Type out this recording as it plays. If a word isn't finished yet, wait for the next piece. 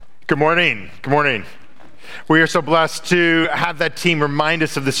Good morning. Good morning. We are so blessed to have that team remind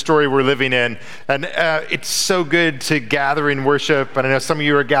us of the story we're living in. And it's so good to gather in worship. And I know some of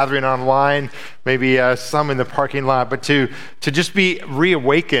you are gathering online, maybe some in the parking lot, but to just be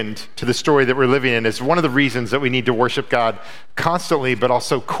reawakened to the story that we're living in is one of the reasons that we need to worship God constantly, but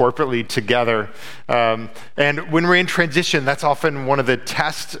also corporately together. And when we're in transition, that's often one of the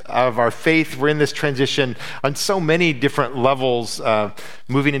tests of our faith. We're in this transition on so many different levels,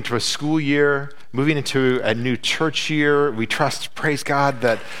 moving into a school year, moving into a new church year. We trust, praise God,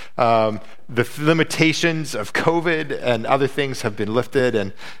 that the limitations of COVID and other things have been lifted,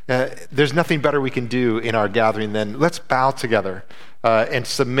 and there's nothing better we can do in our gathering than let's bow together and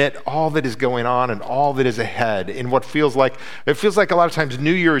submit all that is going on and all that is ahead in what feels like a lot of times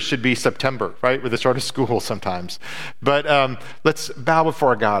New Year's should be September, right, with the start of school sometimes. But let's bow before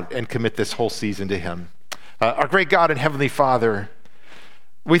our God and commit this whole season to Him. Our great God and Heavenly Father,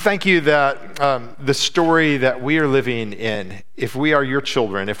 we thank you that the story that we are living in, if we are your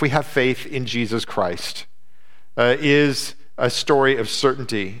children, if we have faith in Jesus Christ, is a story of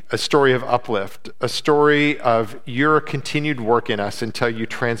certainty, a story of uplift, a story of your continued work in us until you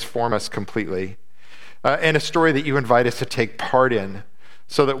transform us completely, and a story that you invite us to take part in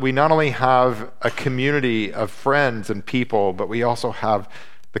so that we not only have a community of friends and people, but we also have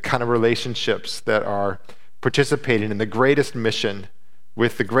the kind of relationships that are participating in the greatest mission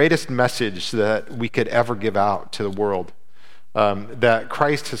with the greatest message that we could ever give out to the world, that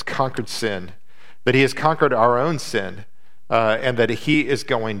Christ has conquered sin, that He has conquered our own sin, and that He is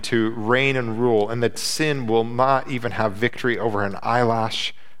going to reign and rule, and that sin will not even have victory over an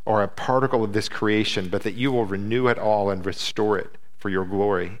eyelash or a particle of this creation, but that you will renew it all and restore it for your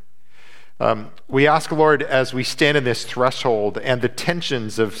glory. We ask, Lord, as we stand in this threshold and the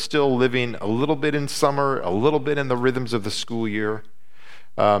tensions of still living a little bit in summer, a little bit in the rhythms of the school year,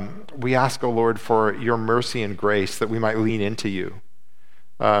 we ask, O Lord, for your mercy and grace that we might lean into you,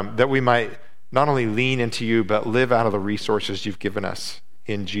 that we might not only lean into you, but live out of the resources you've given us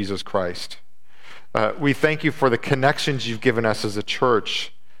in Jesus Christ. We thank you for the connections you've given us as a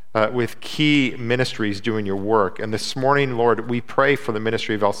church with key ministries doing your work. And this morning, Lord, we pray for the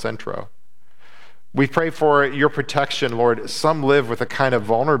ministry of El Centro. We pray for your protection, Lord. Some live with a kind of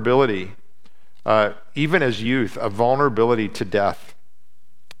vulnerability, even as youth, a vulnerability to death,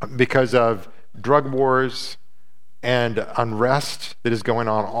 because of drug wars and unrest that is going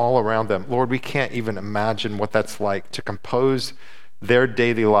on all around them. Lord, we can't even imagine what that's like to compose their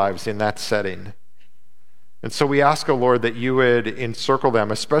daily lives in that setting. And so we ask, O Lord, that you would encircle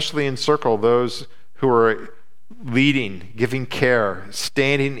them, especially encircle those who are leading, giving care,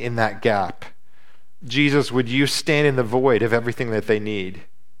 standing in that gap. Jesus, would you stand in the void of everything that they need?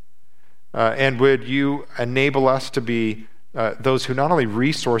 And would you enable us to be those who not only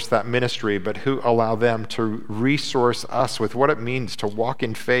resource that ministry, but who allow them to resource us with what it means to walk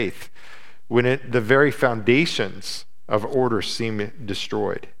in faith when the very foundations of order seem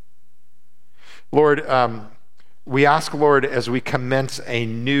destroyed. Lord, we ask, Lord, as we commence a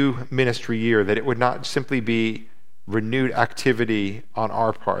new ministry year, that it would not simply be renewed activity on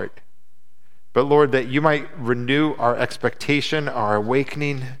our part, but Lord, that you might renew our expectation, our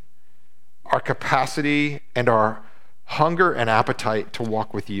awakening, our capacity, and our hunger and appetite to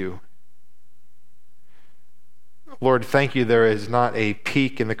walk with you. Lord, thank you there is not a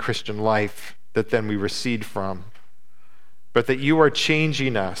peak in the Christian life that then we recede from, but that you are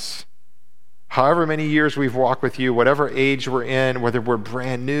changing us. However many years we've walked with you, whatever age we're in, whether we're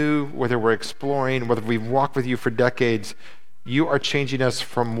brand new, whether we're exploring, whether we've walked with you for decades, you are changing us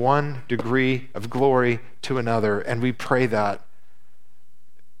from one degree of glory to another, and we pray that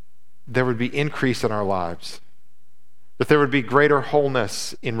there would be increase in our lives, that there would be greater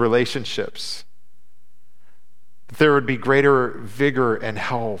wholeness in relationships, that there would be greater vigor and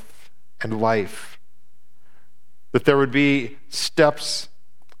health and life, that there would be steps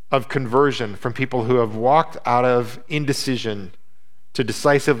of conversion from people who have walked out of indecision to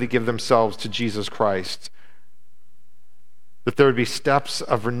decisively give themselves to Jesus Christ, that there would be steps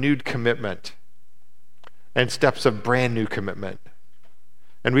of renewed commitment and steps of brand new commitment.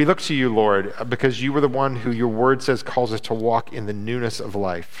 And we look to you, Lord, because you are the one who your word says calls us to walk in the newness of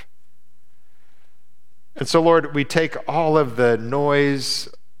life. And so, Lord, we take all of the noise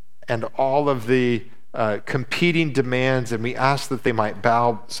and all of the competing demands, and we ask that they might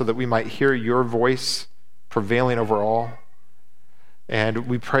bow so that we might hear your voice prevailing over all. And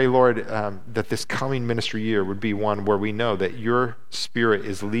we pray, Lord, that this coming ministry year would be one where we know that your Spirit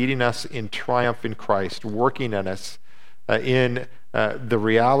is leading us in triumph in Christ, working in us in the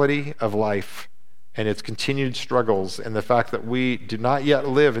reality of life and its continued struggles, and the fact that we do not yet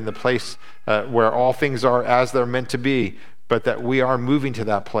live in the place where all things are as they're meant to be, but that we are moving to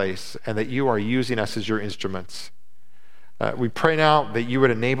that place, and that you are using us as your instruments. We pray now that you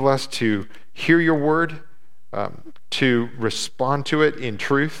would enable us to hear your word, to respond to it in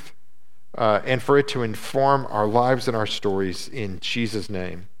truth, and for it to inform our lives and our stories. In Jesus'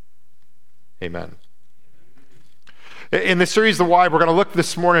 name, amen. In this series, The Why, we're going to look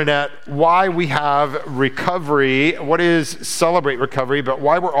this morning at why we have recovery. What is celebrate recovery, but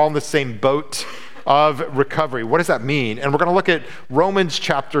why we're all in the same boat of recovery. What does that mean? And we're going to look at Romans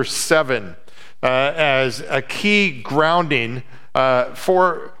chapter 7 as a key grounding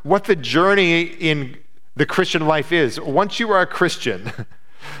for what the journey in the Christian life is. Once you are a Christian,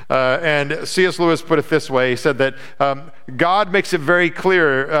 and C.S. Lewis put it this way, he said that God makes it very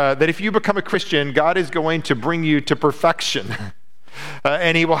clear that if you become a Christian, God is going to bring you to perfection.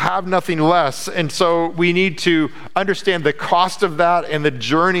 And he will have nothing less. And so we need to understand the cost of that, and the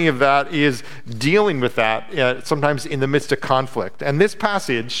journey of that is dealing with that, sometimes in the midst of conflict. And this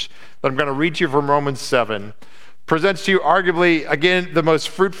passage that I'm going to read to you from Romans 7 presents to you arguably, again, the most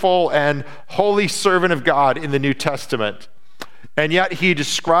fruitful and holy servant of God in the New Testament. And yet he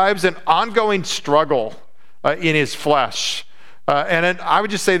describes an ongoing struggle in his flesh. And I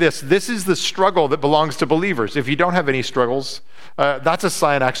would just say this is the struggle that belongs to believers. If you don't have any struggles, that's a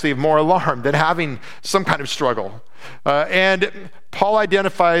sign actually of more alarm than having some kind of struggle. And Paul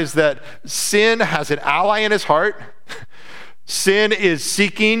identifies that sin has an ally in his heart. Sin is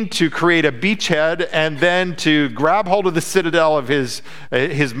seeking to create a beachhead and then to grab hold of the citadel of his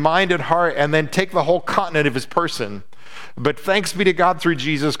mind and heart, and then take the whole continent of his person. But thanks be to God, through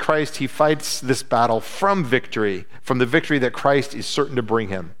Jesus Christ, he fights this battle from victory, from the victory that Christ is certain to bring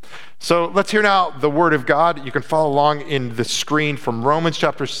him. So let's hear now the word of God. You can follow along in the screen from Romans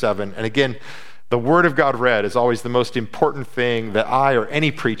chapter 7. And again, the word of God read is always the most important thing that I or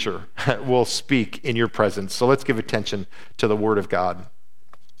any preacher will speak in your presence. So let's give attention to the word of God.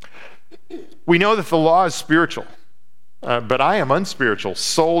 We know that the law is spiritual, but I am unspiritual,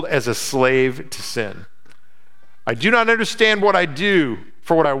 sold as a slave to sin. I do not understand what I do,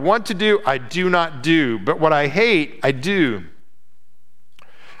 for what I want to do, I do not do, but what I hate, I do.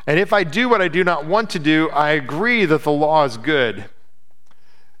 And if I do what I do not want to do, I agree that the law is good.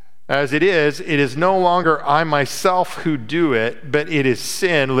 As it is no longer I myself who do it, but it is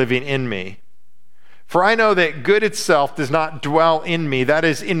sin living in me. For I know that good itself does not dwell in me, that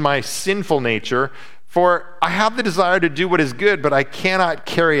is, in my sinful nature. For I have the desire to do what is good, but I cannot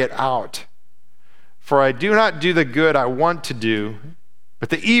carry it out. For I do not do the good I want to do,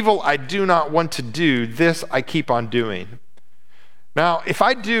 but the evil I do not want to do, this I keep on doing. Now, if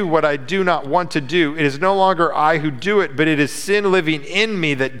I do what I do not want to do, it is no longer I who do it, but it is sin living in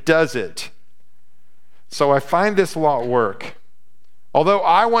me that does it. So I find this law at work. Although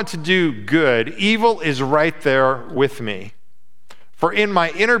I want to do good, evil is right there with me. For in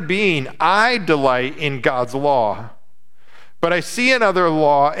my inner being, I delight in God's law. But I see another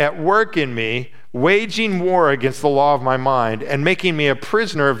law at work in me, waging war against the law of my mind and making me a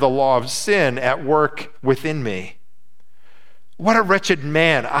prisoner of the law of sin at work within me. What a wretched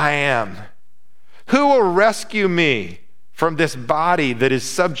man I am. Who will rescue me from this body that is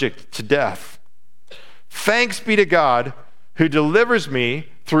subject to death? Thanks be to God who delivers me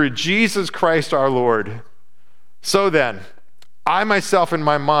through Jesus Christ our Lord. So then, I myself in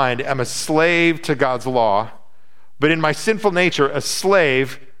my mind am a slave to God's law, but in my sinful nature a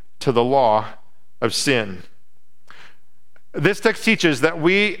slave to the law of sin. This text teaches that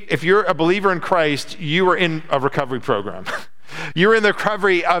if you're a believer in Christ, you are in a recovery program. You're in the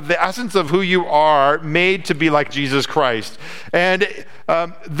recovery of the essence of who you are, made to be like Jesus Christ. And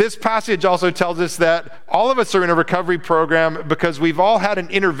this passage also tells us that all of us are in a recovery program because we've all had an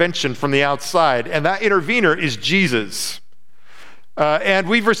intervention from the outside, and that intervener is Jesus. And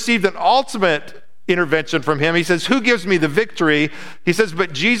we've received an ultimate intervention from him. He says, who gives me the victory? He says,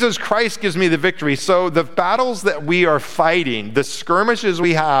 but Jesus Christ gives me the victory. So the battles that we are fighting, the skirmishes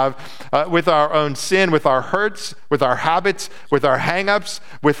we have with our own sin, with our hurts, with our habits, with our hang-ups,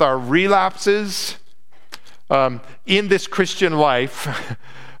 with our relapses in this Christian life,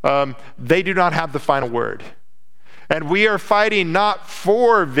 they do not have the final word. And we are fighting not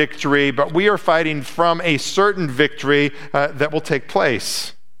for victory, but we are fighting from a certain victory that will take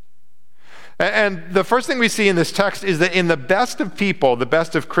place. And the first thing we see in this text is that in the best of people, the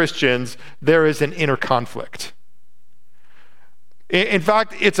best of Christians, there is an inner conflict. In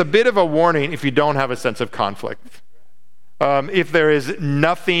fact, it's a bit of a warning if you don't have a sense of conflict. If there is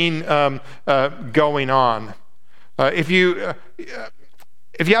nothing going on. If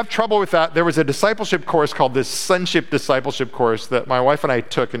if you have trouble with that, there was a discipleship course called this Sonship Discipleship course that my wife and I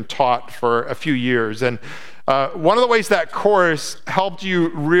took and taught for a few years. And one of the ways that course helped you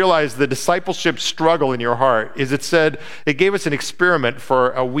realize the discipleship struggle in your heart is it gave us an experiment for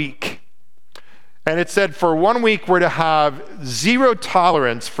a week. And it said for 1 week we're to have zero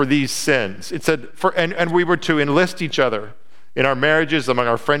tolerance for these sins. It said, and we were to enlist each other in our marriages, among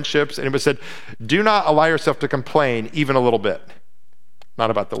our friendships. And it was said, do not allow yourself to complain even a little bit. Not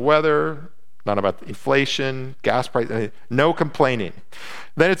about the weather, not about the inflation, gas price, no complaining.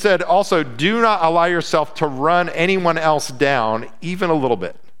 Then it said also, do not allow yourself to run anyone else down even a little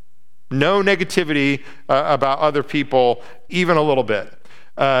bit. No negativity about other people, even a little bit.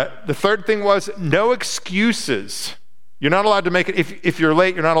 The third thing was no excuses. You're not allowed to make it, if you're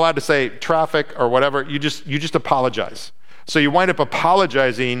late, you're not allowed to say traffic or whatever. You just apologize. So you wind up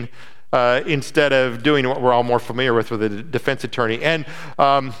apologizing instead of doing what we're all more familiar with a defense attorney. And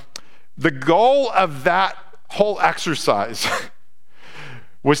the goal of that whole exercise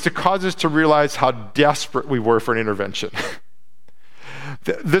was to cause us to realize how desperate we were for an intervention.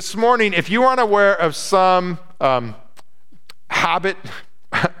 This morning, if you aren't aware of some habit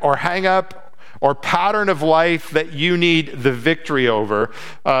or hang up or pattern of life that you need the victory over,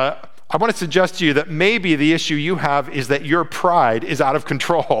 I want to suggest to you that maybe the issue you have is that your pride is out of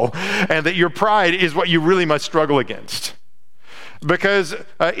control and that your pride is what you really must struggle against. Because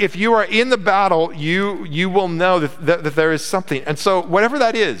if you are in the battle, you will know that there is something. And so whatever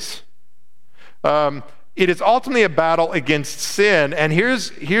that is, it is ultimately a battle against sin. And here's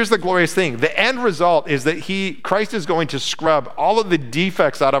the glorious thing. The end result is that Christ is going to scrub all of the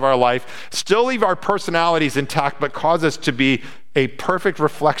defects out of our life, still leave our personalities intact, but cause us to be a perfect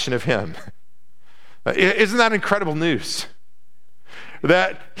reflection of him. Isn't that incredible news?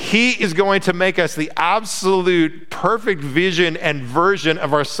 That he is going to make us the absolute perfect vision and version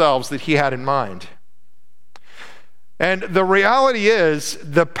of ourselves that he had in mind. And the reality is,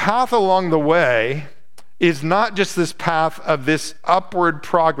 the path along the way is not just this path of this upward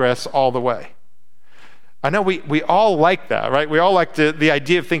progress all the way. I know we all like that, right? We all like the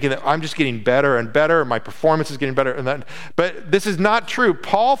idea of thinking that I'm just getting better and better, my performance is getting better and that. But this is not true.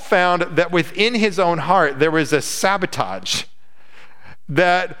 Paul found that within his own heart, there was a sabotage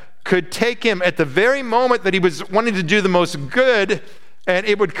that could take him at the very moment that he was wanting to do the most good, and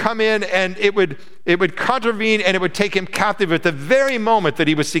it would come in and it would contravene and it would take him captive at the very moment that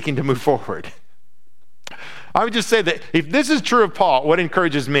he was seeking to move forward. I would just say that if this is true of Paul, what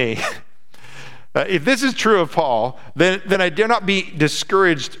encourages me, if this is true of Paul, then I dare not be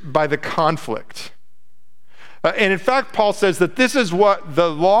discouraged by the conflict. And in fact, Paul says that this is what the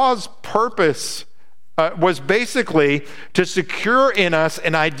law's purpose was, basically to secure in us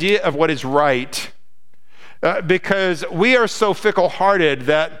an idea of what is right, because we are so fickle-hearted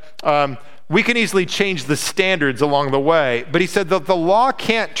that we can easily change the standards along the way. But he said that the law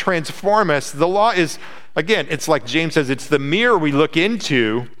can't transform us. The law is, again, it's like James says, it's the mirror we look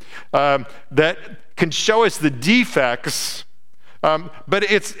into that can show us the defects, but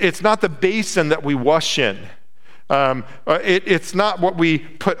it's not the basin that we wash in. It's not what we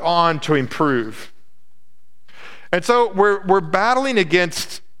put on to improve. And so we're battling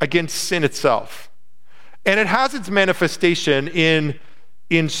against sin itself. And it has its manifestation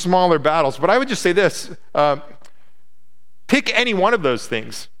in smaller battles. But I would just say this, pick any one of those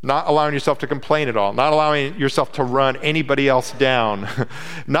things, not allowing yourself to complain at all, not allowing yourself to run anybody else down,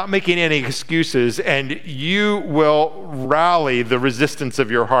 not making any excuses, and you will rally the resistance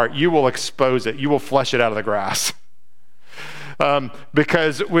of your heart. You will expose it. You will flush it out of the grass.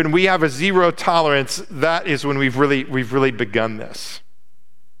 Because when we have a zero tolerance, that is when we've really begun this.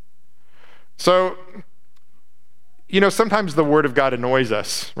 So, sometimes the Word of God annoys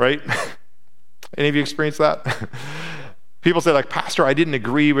us, right? Any of you experienced that? People say, like, Pastor, I didn't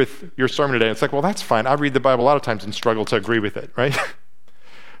agree with your sermon today. It's like, well, that's fine. I read the Bible a lot of times and struggle to agree with it, right?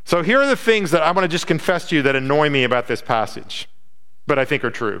 So here are the things that I want to just confess to you that annoy me about this passage, but I think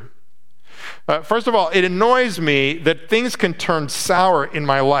are true. First of all, it annoys me that things can turn sour in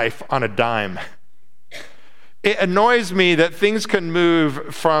my life on a dime. It annoys me that things can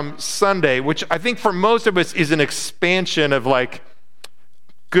move from Sunday, which I think for most of us is an expansion of like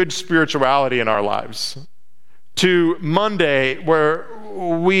good spirituality in our lives, to Monday, where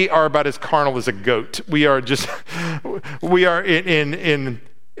we are about as carnal as a goat. We are in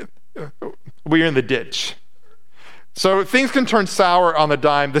the ditch. So things can turn sour on the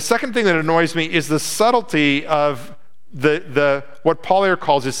dime. The second thing that annoys me is the subtlety of the what Paul here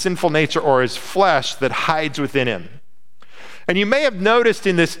calls his sinful nature or his flesh that hides within him. And you may have noticed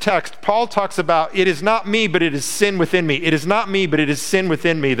in this text, Paul talks about, it is not me, but it is sin within me. It is not me, but it is sin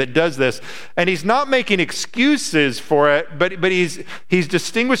within me that does this. And he's not making excuses for it, but he's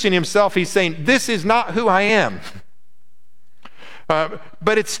distinguishing himself. He's saying, this is not who I am.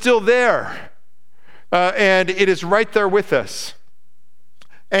 But it's still there. And it is right there with us.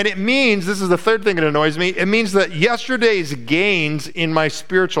 And it means, this is the third thing that annoys me, it means that yesterday's gains in my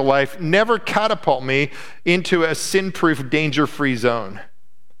spiritual life never catapult me into a sin-proof, danger-free zone.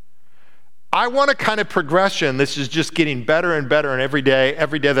 I want a kind of progression. This is just getting better and better and every day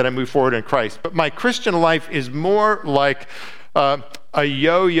that I move forward in Christ. But my Christian life is more like a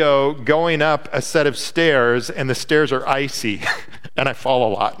yo-yo going up a set of stairs, and the stairs are icy, and I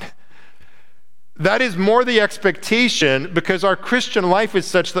fall a lot. That is more the expectation, because our Christian life is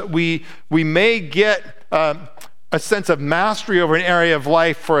such that we may get a sense of mastery over an area of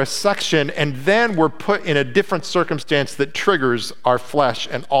life for a section, and then we're put in a different circumstance that triggers our flesh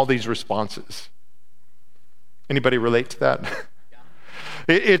and all these responses. Anybody relate to that?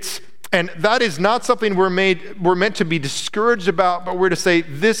 And that is not something we're meant to be discouraged about, but we're to say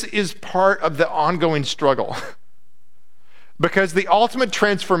this is part of the ongoing struggle. Because the ultimate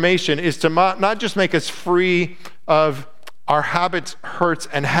transformation is to not just make us free of our habits, hurts,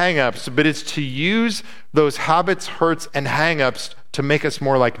 and hang-ups, but it's to use those habits, hurts, and hang-ups to make us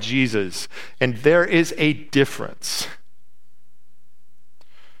more like Jesus. And there is a difference.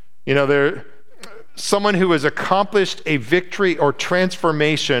 You know, someone who has accomplished a victory or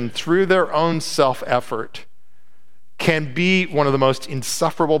transformation through their own self-effort can be one of the most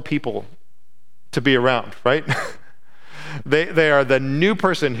insufferable people to be around, right? They are the new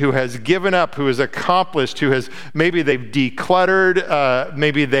person who has given up, who has accomplished, maybe they've decluttered,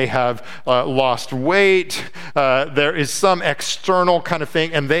 maybe they have lost weight. There is some external kind of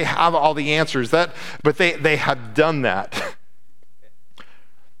thing, and they have all the answers. But they have done that.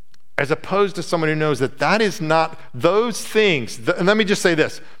 As opposed to someone who knows that is not those things. And let me just say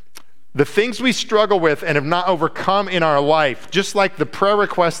this. The things we struggle with and have not overcome in our life, just like the prayer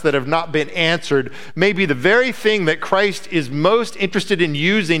requests that have not been answered, may be the very thing that Christ is most interested in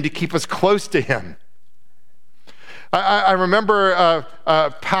using to keep us close to him. I remember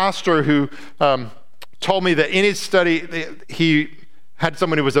a pastor who told me that in his study, he had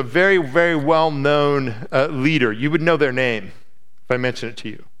someone who was a very, very well-known leader. You would know their name if I mention it to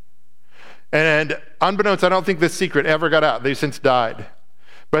you. And unbeknownst, I don't think this secret ever got out. They've since died.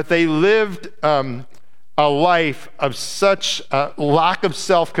 But they lived a life of such lack of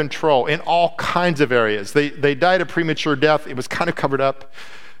self-control in all kinds of areas. They died a premature death. It was kind of covered up.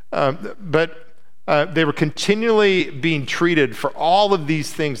 But they were continually being treated for all of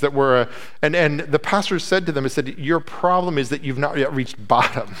these things that were, and the pastor said to them, he said, your problem is that you've not yet reached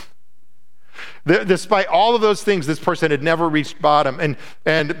bottom. Despite all of those things, this person had never reached bottom.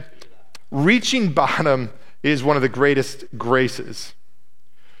 And reaching bottom is one of the greatest graces.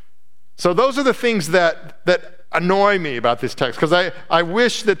 So those are the things that annoy me about this text, because I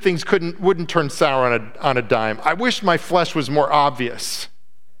wish that things wouldn't turn sour on a dime. I wish my flesh was more obvious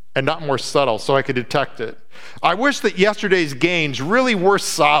and not more subtle so I could detect it. I wish that yesterday's gains really were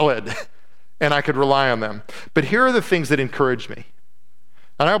solid and I could rely on them. But here are the things that encourage me,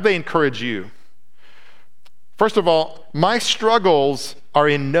 and I hope they encourage you. First of all, my struggles are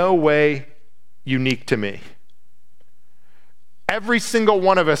in no way unique to me. Every single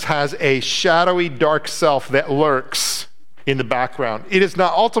one of us has a shadowy, dark self that lurks in the background. It is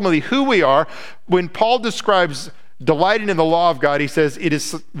not ultimately who we are. When Paul describes delighting in the law of God, he says, it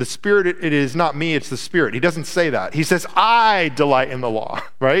is the Spirit, it is not me, it's the Spirit. He doesn't say that. He says, I delight in the law,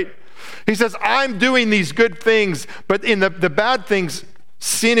 right? He says, I'm doing these good things, but in the bad things,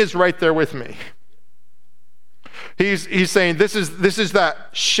 sin is right there with me. He's saying, this is that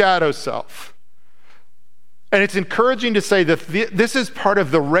shadow self. And it's encouraging to say that this is part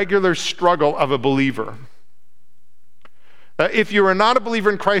of the regular struggle of a believer. If you are not a believer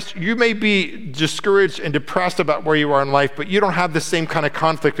in Christ, you may be discouraged and depressed about where you are in life, but you don't have the same kind of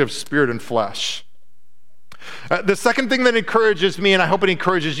conflict of spirit and flesh. The second thing that encourages me, and I hope it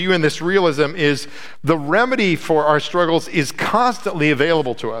encourages you in this realism, is the remedy for our struggles is constantly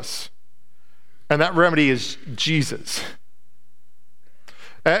available to us. And that remedy is Jesus.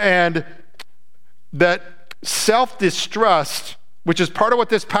 And that self-distrust, which is part of what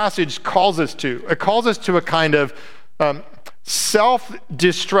this passage calls us to. It calls us to a kind of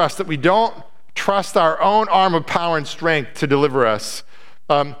self-distrust, that we don't trust our own arm of power and strength to deliver us.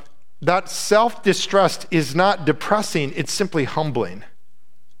 That self-distrust is not depressing, it's simply humbling.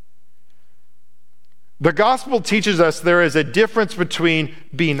 The gospel teaches us there is a difference between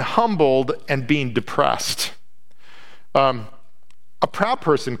being humbled and being depressed. A proud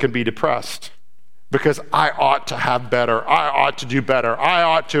person can be depressed because I ought to have better, I ought to do better, I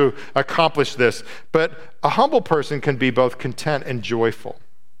ought to accomplish this. But a humble person can be both content and joyful.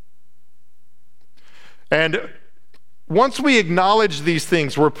 And once we acknowledge these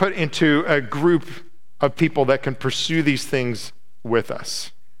things, we're put into a group of people that can pursue these things with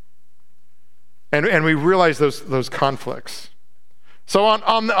us. And we realize those conflicts. So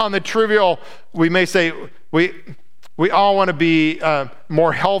on the trivial, we may say we all want to be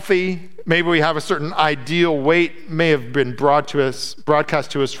more healthy. Maybe we have a certain ideal weight, may have been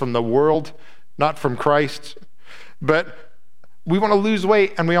broadcast to us from the world, not from Christ. But we want to lose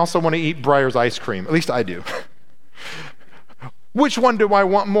weight, and we also want to eat Breyer's ice cream. At least I do. Which one do I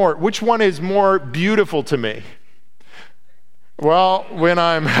want more? Which one is more beautiful to me? Well, when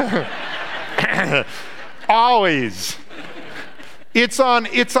I'm always. It's on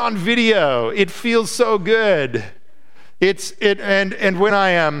video. It feels so good. And when I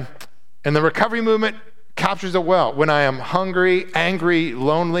am, and the recovery movement captures it well, when I am hungry, angry,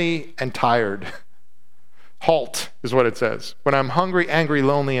 lonely, and tired. Halt is what it says. When I'm hungry, angry,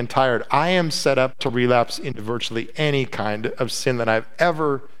 lonely, and tired, I am set up to relapse into virtually any kind of sin that I've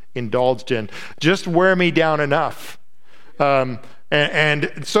ever indulged in. Just wear me down enough. And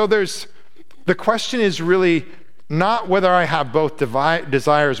so the question is really not whether I have both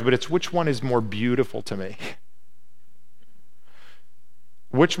desires, but it's which one is more beautiful to me.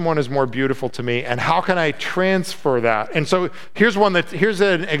 Which one is more beautiful to me, and how can I transfer that? And so here's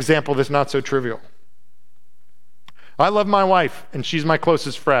an example that's not so trivial. I love my wife, and she's my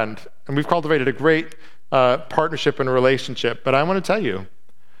closest friend, and we've cultivated a great partnership and relationship. But I want to tell you,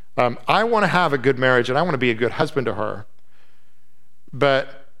 I want to have a good marriage, and I want to be a good husband to her.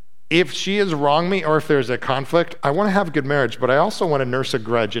 But if she has wronged me, or if there's a conflict, I want to have a good marriage, but I also want to nurse a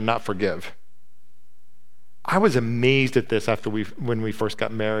grudge and not forgive. I was amazed at this when we first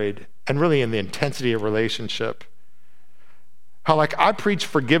got married, and really in the intensity of relationship. How I preach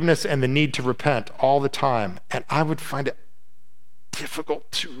forgiveness and the need to repent all the time, and I would find it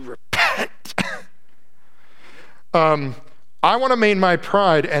difficult to repent. I want to maintain my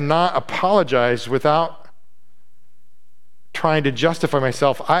pride and not apologize without trying to justify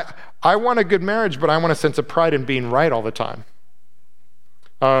myself. I want a good marriage, but I want a sense of pride in being right all the time.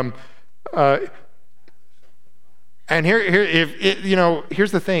 And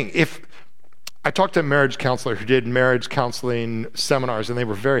here's the thing. If I talked to a marriage counselor who did marriage counseling seminars, and they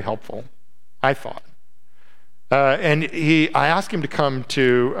were very helpful, I thought. And I asked him to come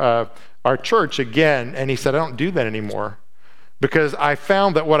to our church again, and he said, I don't do that anymore, because I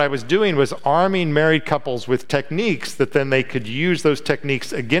found that what I was doing was arming married couples with techniques that then they could use those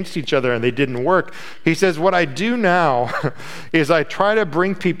techniques against each other, and they didn't work. He says, what I do now is I try to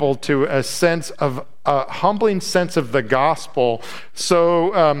bring people to a humbling sense of the gospel,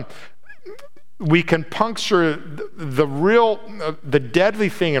 so we can puncture the deadly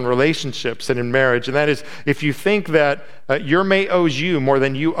thing in relationships and in marriage, and that is, if you think that your mate owes you more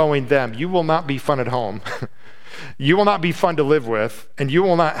than you owing them, you will not be fun at home. You will not be fun to live with, and you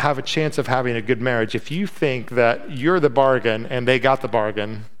will not have a chance of having a good marriage if you think that you're the bargain and they got the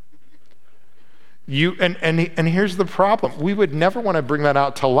bargain. And here's the problem. We would never want to bring that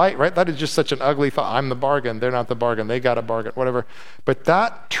out to light, right? That is just such an ugly thought. I'm the bargain. They're not the bargain. They got a bargain, whatever. But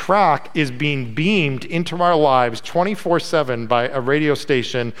that track is being beamed into our lives 24/7 by a radio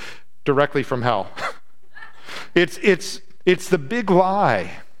station directly from hell. It's the big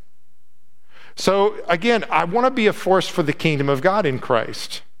lie. So again, I want to be a force for the kingdom of God in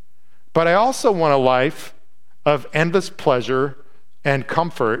Christ. But I also want a life of endless pleasure and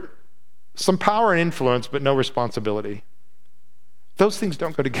comfort, some power and influence, but no responsibility. Those things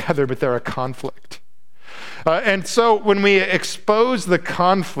don't go together, but they're a conflict. And so when we expose the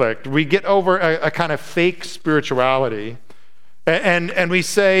conflict, we get over a kind of fake spirituality, and we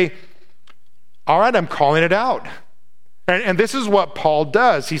say, all right, I'm calling it out. And this is what Paul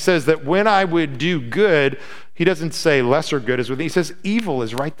does. He says that when I would do good, he doesn't say lesser good is with me. He says evil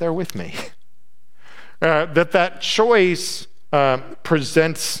is right there with me. That choice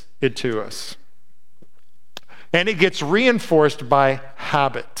presents it to us. And it gets reinforced by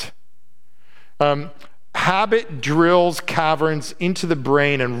habit. Habit drills caverns into the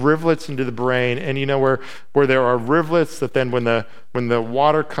brain and rivulets into the brain. And you know where there are rivulets, that then when the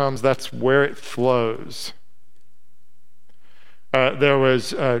water comes, that's where it flows.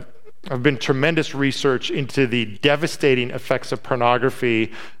 Have been tremendous research into the devastating effects of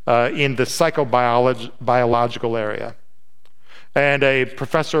pornography in the psychobiological area. And a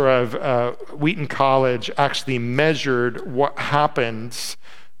professor of Wheaton College actually measured what happens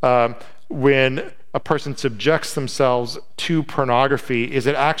when a person subjects themselves to pornography is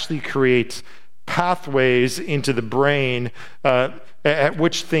it actually creates pathways into the brain at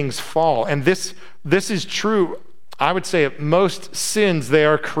which things fall. And this is true, I would say, of most sins. They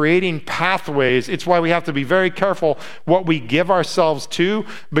are creating pathways. It's why we have to be very careful what we give ourselves to,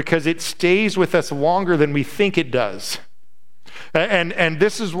 because it stays with us longer than we think it does. And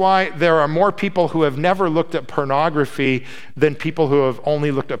this is why there are more people who have never looked at pornography than people who have only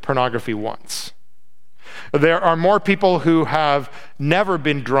looked at pornography once. There are more people who have never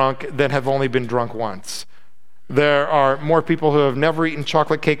been drunk than have only been drunk once. There are more people who have never eaten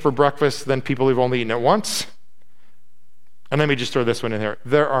chocolate cake for breakfast than people who've only eaten it once. And let me just throw this one in there.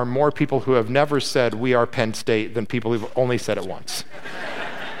 There are more people who have never said, "We are Penn State," than people who've only said it once.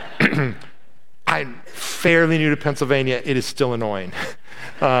 I'm fairly new to Pennsylvania. It is still annoying.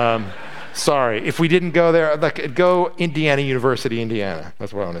 Sorry. If we didn't go there, go Indiana University, Indiana.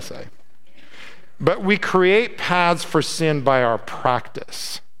 That's what I want to say. But we create paths for sin by our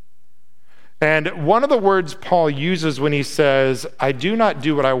practice. And one of the words Paul uses when he says, "I do not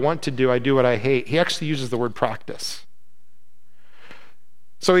do what I want to do, I do what I hate," he actually uses the word practice.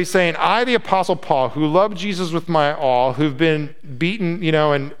 So he's saying, I, the Apostle Paul, who loved Jesus with my all, who've been beaten,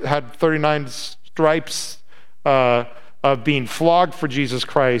 and had 39 stripes of being flogged for Jesus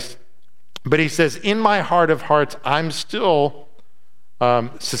Christ. But he says, in my heart of hearts, I'm still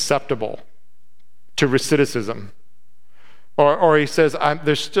susceptible to recidivism. Or he says,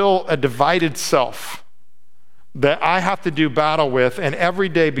 there's still a divided self that I have to do battle with and every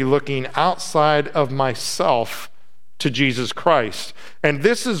day be looking outside of myself to Jesus Christ. And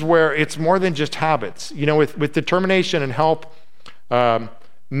this is where it's more than just habits. With determination and help,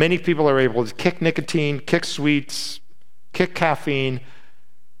 many people are able to kick nicotine, kick sweets, kick caffeine,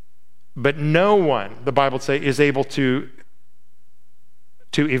 but no one, the Bible says, is able to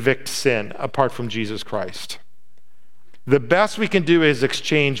evict sin apart from Jesus Christ. The best we can do is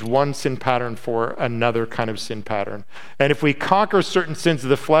exchange one sin pattern for another kind of sin pattern. And if we conquer certain sins of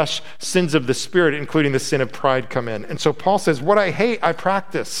the flesh, sins of the spirit, including the sin of pride, come in. And so Paul says, what I hate, I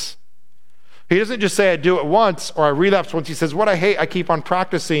practice. He doesn't just say I do it once or I relapse once. He says, what I hate, I keep on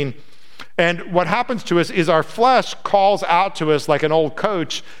practicing. And what happens to us is our flesh calls out to us like an old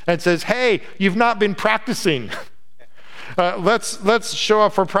coach and says, hey, you've not been practicing. Let's show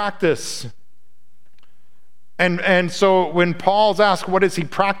up for practice. And so when Paul's asked, what does he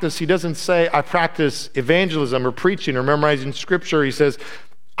practice? He doesn't say, I practice evangelism or preaching or memorizing scripture. He says,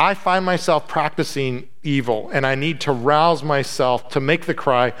 I find myself practicing evil, and I need to rouse myself to make the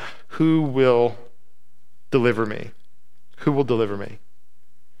cry, who will deliver me? Who will deliver me?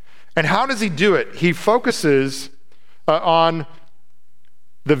 And how does he do it? He focuses on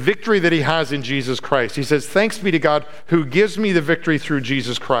the victory that he has in Jesus Christ. He says, thanks be to God who gives me the victory through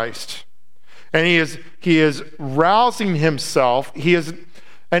Jesus Christ. And he is rousing himself.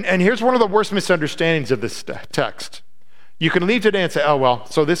 And here's one of the worst misunderstandings of this text. You can leave today and say, oh, well,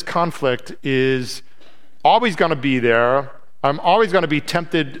 so this conflict is always going to be there. I'm always going to be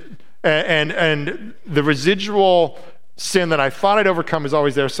tempted, and the residual sin that I thought I'd overcome is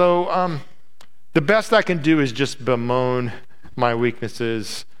always there. So the best I can do is just bemoan my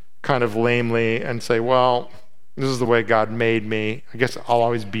weaknesses kind of lamely and say, well, this is the way God made me. I guess I'll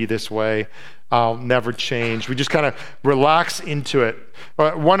always be this way. I'll never change. We just kind of relax into it.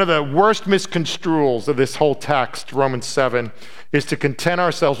 One of the worst misconstruals of this whole text, Romans 7, is to content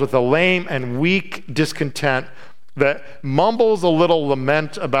ourselves with a lame and weak discontent that mumbles a little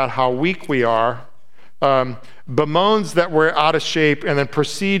lament about how weak we are, bemoans that we're out of shape, and then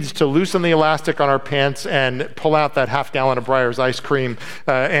proceeds to loosen the elastic on our pants and pull out that half gallon of Breyer's ice cream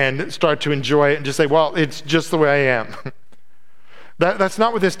and start to enjoy it and just say, well, it's just the way I am. That's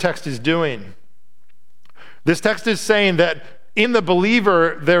not what this text is doing. This text is saying that in the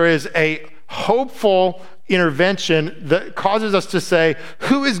believer, there is a hopeful intervention that causes us to say,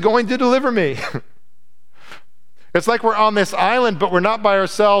 who is going to deliver me? It's like we're on this island, but we're not by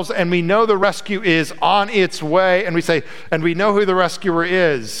ourselves, and we know the rescue is on its way, and we say, and we know who the rescuer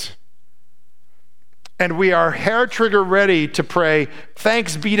is. And we are hair trigger ready to pray,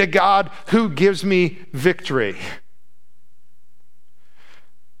 thanks be to God who gives me victory.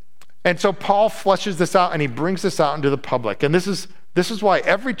 And so Paul fleshes this out, and he brings this out into the public. And this is why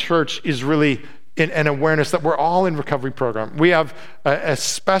every church is really in an awareness that we're all in recovery program. We have a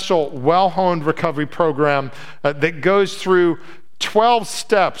special, well-honed recovery program that goes through 12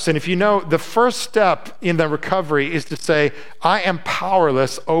 steps. And if you know, the first step in the recovery is to say, I am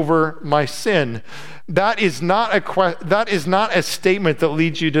powerless over my sin. That is not a statement that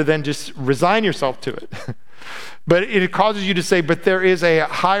leads you to then just resign yourself to it. But it causes you to say, but there is a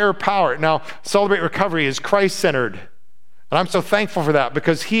higher power. Now, Celebrate Recovery is Christ-centered. And I'm so thankful for that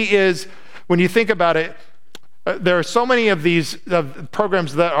because he is, when you think about it, there are so many of these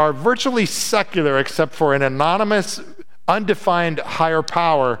programs that are virtually secular except for an anonymous, undefined higher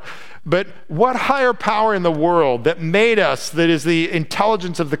power. But what higher power in the world that made us, that is the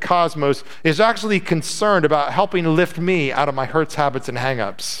intelligence of the cosmos, is actually concerned about helping lift me out of my hurts, habits, and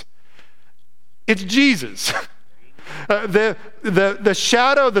hang-ups? It's Jesus. The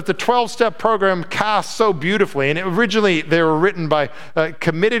shadow that the 12-step program casts so beautifully, and originally they were written by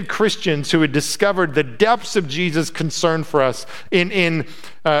committed Christians who had discovered the depths of Jesus' concern for us in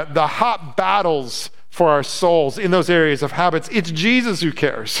the hot battles for our souls in those areas of habits. It's Jesus who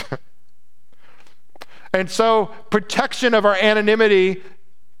cares. And so protection of our anonymity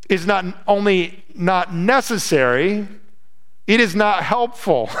is not only not necessary, it is not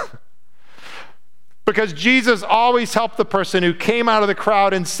helpful. Because Jesus always helped the person who came out of the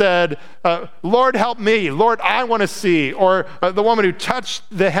crowd and said, Lord, help me. Lord, I want to see. Or the woman who touched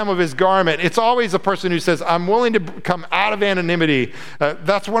the hem of his garment. It's always a person who says, I'm willing to come out of anonymity.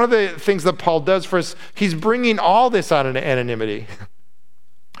 That's one of the things that Paul does for us. He's bringing all this out of anonymity.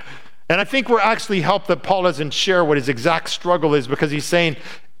 And I think we're actually helped that Paul doesn't share what his exact struggle is because he's saying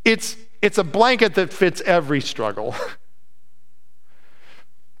it's a blanket that fits every struggle.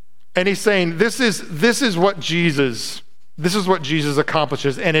 And he's saying this is what Jesus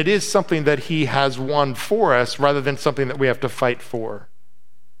accomplishes, and it is something that he has won for us rather than something that we have to fight for.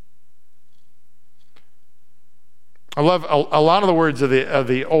 I love a lot of the words of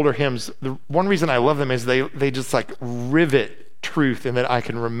the older hymns. The one reason I love them is they just like rivet truth in that I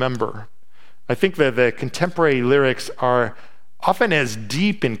can remember. I think that the contemporary lyrics are often as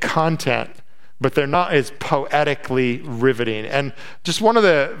deep in content, but they're not as poetically riveting. And just one of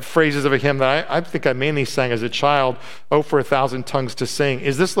the phrases of a hymn that I think I mainly sang as a child, "Oh, for 1,000 tongues to sing,"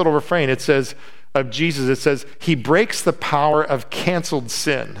 is this little refrain. It says, of Jesus, it says, he breaks the power of canceled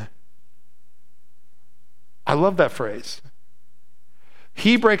sin. I love that phrase.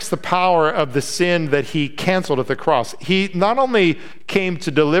 He breaks the power of the sin that he canceled at the cross. He not only came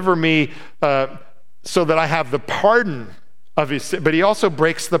to deliver me so that I have the pardon of his sin, but he also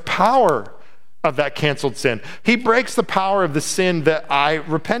breaks the power of that canceled sin. He breaks the power of the sin that I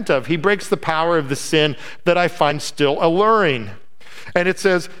repent of. He breaks the power of the sin that I find still alluring. And it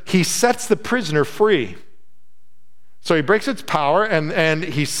says, he sets the prisoner free. So he breaks its power and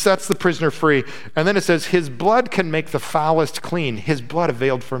he sets the prisoner free. And then it says, his blood can make the foulest clean. His blood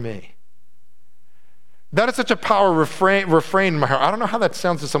availed for me. That is such a power refrain in my heart. I don't know how that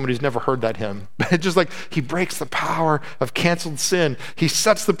sounds to somebody who's never heard that hymn. It's just like he breaks the power of canceled sin. He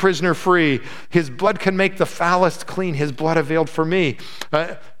sets the prisoner free. His blood can make the foulest clean. His blood availed for me.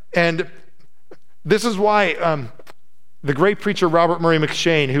 And this is why the great preacher Robert Murray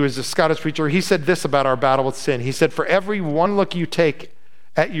McCheyne, who is a Scottish preacher, he said this about our battle with sin. He said, for every one look you take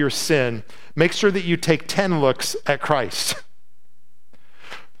at your sin, make sure that you take 10 looks at Christ.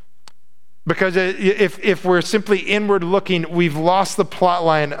 Because if we're simply inward looking, we've lost the plot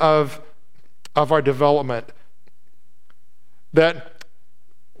line of our development. That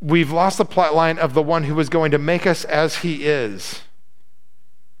we've lost the plot line of the one who was going to make us as he is.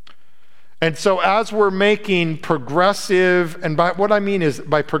 And so as we're making progressive, and by what I mean is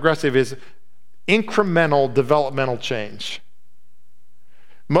by progressive is incremental developmental change.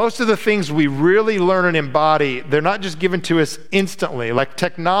 Most of the things we really learn and embody, they're not just given to us instantly. Like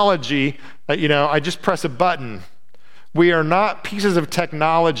technology, I just press a button. We are not pieces of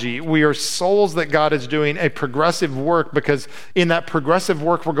technology. We are souls that God is doing a progressive work because in that progressive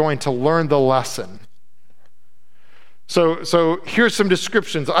work, we're going to learn the lesson. So here's some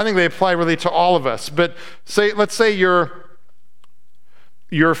descriptions. I think they apply really to all of us. But let's say you're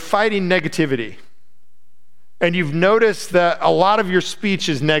fighting negativity. And you've noticed that a lot of your speech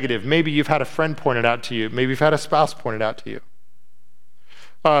is negative. Maybe you've had a friend point it out to you. Maybe you've had a spouse point it out to you.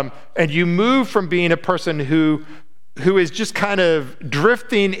 And you move from being a person who is just kind of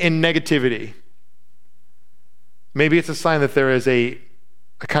drifting in negativity. Maybe it's a sign that there is a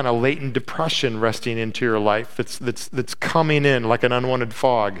kind of latent depression resting into your life that's coming in like an unwanted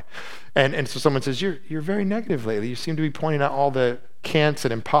fog. And so someone says, you're very negative lately. You seem to be pointing out all the can'ts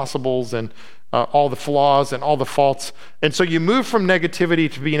and impossibles and all the flaws and all the faults. And so you move from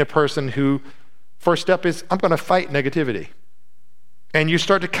negativity to being a person who, first step is, I'm going to fight negativity. And you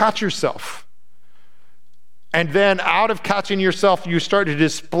start to catch yourself. And then out of catching yourself, you start to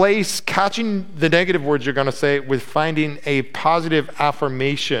displace catching the negative words you're going to say with finding a positive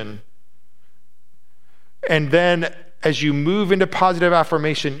affirmation. And then as you move into positive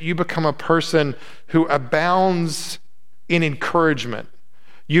affirmation, you become a person who abounds in encouragement.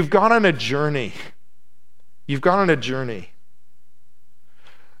 You've gone on a journey. You've gone on a journey.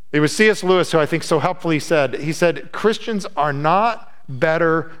 It was C.S. Lewis who I think so helpfully said, he said, Christians are not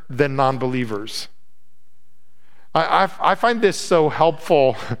better than non-believers. I find this so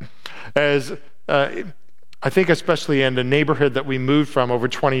helpful as I think especially in the neighborhood that we moved from over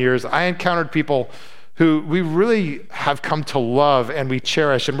 20 years, I encountered people who we really have come to love and we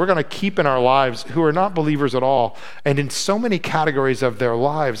cherish and we're going to keep in our lives who are not believers at all. And in so many categories of their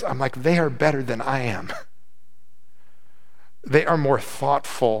lives, I'm like, they are better than I am. They are more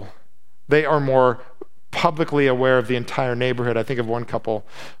thoughtful. They are more publicly aware of the entire neighborhood. I think of one couple.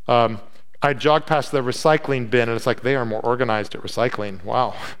 I jogged past the recycling bin and it's like, they are more organized at recycling.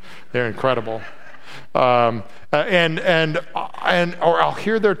 Wow, they're incredible. Or I'll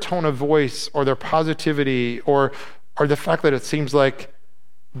hear their tone of voice or their positivity or the fact that it seems like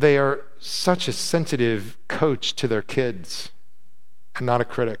they are such a sensitive coach to their kids and not a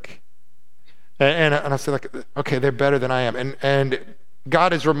critic. And I say like, okay, they're better than I am. And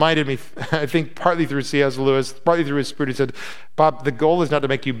God has reminded me, I think partly through C.S. Lewis, partly through his spirit, he said, Bob, the goal is not to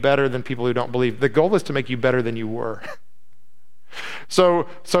make you better than people who don't believe. The goal is to make you better than you were. So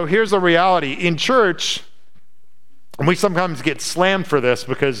here's the reality. In church, and we sometimes get slammed for this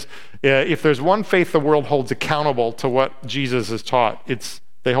because if there's one faith the world holds accountable to what Jesus has taught,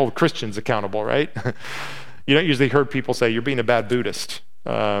 they hold Christians accountable, right? You don't usually hear people say, you're being a bad Buddhist.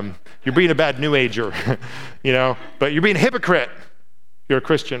 You're being a bad New Ager, but you're being a hypocrite. You're a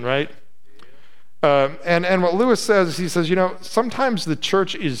Christian, right? And what Lewis says, he says, sometimes the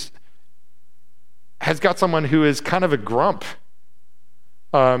church has got someone who is kind of a grump,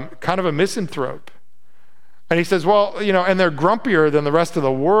 kind of a misanthrope. And he says, well, and they're grumpier than the rest of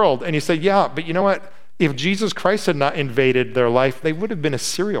the world. And you say, yeah, but you know what? If Jesus Christ had not invaded their life, they would have been a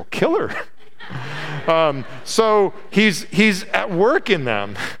serial killer. So he's at work in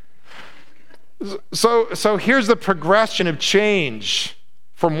them. So here's the progression of change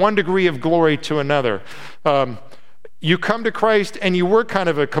from one degree of glory to another. You come to Christ and you were kind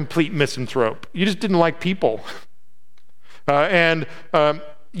of a complete misanthrope. You just didn't like people.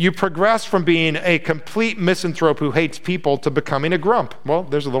 You progress from being a complete misanthrope who hates people to becoming a grump. Well,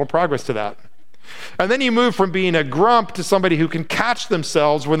 there's a little progress to that. And then you move from being a grump to somebody who can catch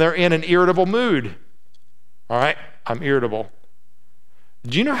themselves when they're in an irritable mood. All right, I'm irritable.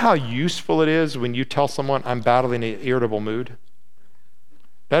 Do you know how useful it is when you tell someone I'm battling an irritable mood?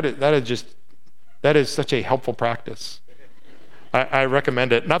 That is such a helpful practice. I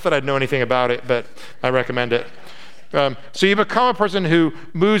recommend it. Not that I know anything about it, but I recommend it. So you become a person who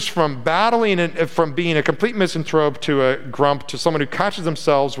moves from battling and from being a complete misanthrope to a grump to someone who catches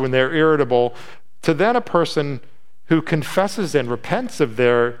themselves when they're irritable to then a person who confesses and repents of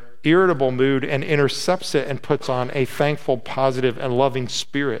their irritable mood and intercepts it and puts on a thankful, positive, and loving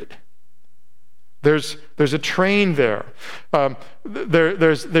spirit. There's a train there.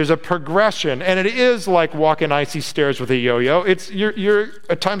 There's a progression, and it is like walking icy stairs with a yo-yo. You're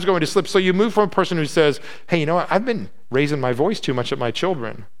at times going to slip. So you move from a person who says, "Hey, you know what? I've been raising my voice too much at my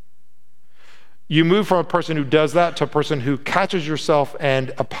children." You move from a person who does that to a person who catches yourself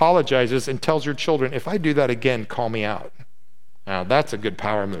and apologizes and tells your children, "If I do that again, call me out." Now that's a good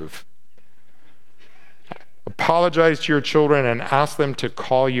power move. Apologize to your children and ask them to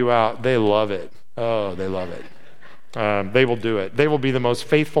call you out. They love it. Oh, they love it. They will do it. They will be the most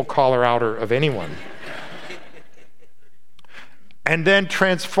faithful caller-outer of anyone. And then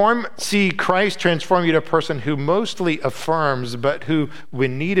see Christ transform you to a person who mostly affirms, but who,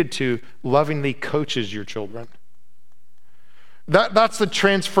 when needed to, lovingly coaches your children. That's the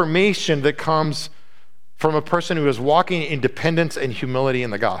transformation that comes from a person who is walking in dependence and humility in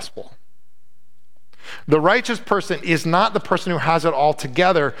the gospel. The righteous person is not the person who has it all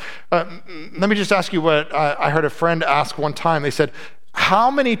together. Let me just ask you what I heard a friend ask one time. They said, how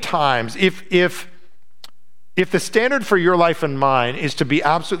many times, if the standard for your life and mine is to be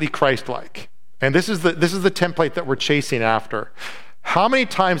absolutely Christ-like, and this is the template that we're chasing after, how many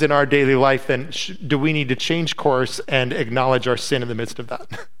times in our daily life then do we need to change course and acknowledge our sin in the midst of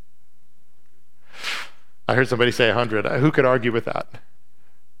that? I heard somebody say 100. Who could argue with that?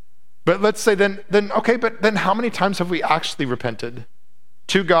 But let's say then how many times have we actually repented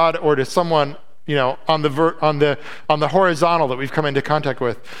to God or to someone, on the horizontal that we've come into contact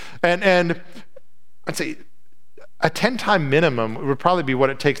with? And I'd say a 10-time minimum would probably be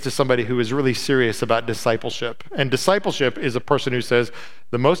what it takes to somebody who is really serious about discipleship. And discipleship is a person who says,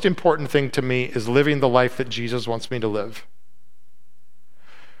 the most important thing to me is living the life that Jesus wants me to live.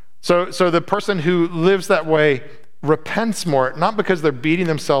 So the person who lives that way repents more, not because they're beating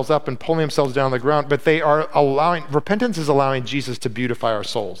themselves up and pulling themselves down on the ground, but repentance is allowing Jesus to beautify our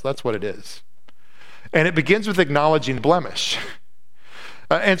souls. That's what it is. And it begins with acknowledging the blemish.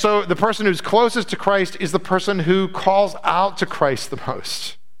 And so the person who's closest to Christ is the person who calls out to Christ the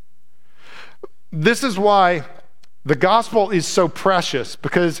most. This is why the gospel is so precious,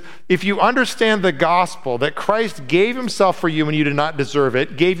 because if you understand the gospel, that Christ gave himself for you when you did not deserve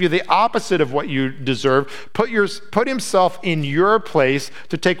it, gave you the opposite of what you deserve, put himself in your place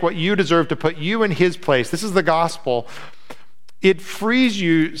to take what you deserve, to put you in his place. This is the gospel. It frees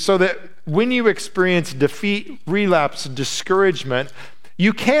you so that when you experience defeat, relapse, discouragement,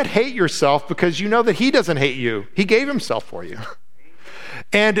 you can't hate yourself because you know that he doesn't hate you. He gave himself for you.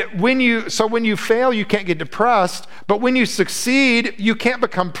 And when you fail, you can't get depressed, but when you succeed, you can't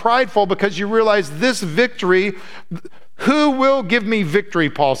become prideful because you realize this victory, who will give me victory,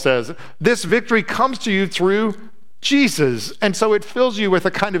 Paul says. This victory comes to you through Jesus. And so it fills you with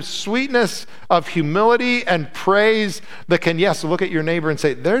a kind of sweetness of humility and praise that can, yes, look at your neighbor and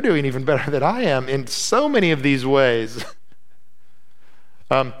say, they're doing even better than I am in so many of these ways.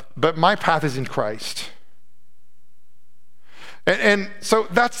 But my path is in Christ. And so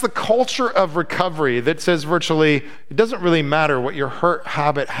that's the culture of recovery that says virtually, it doesn't really matter what your hurt,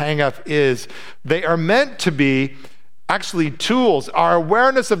 habit, hang-up is. They are meant to be actually tools. Our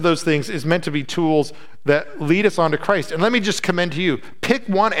awareness of those things is meant to be tools that lead us on to Christ. And let me just commend to you, pick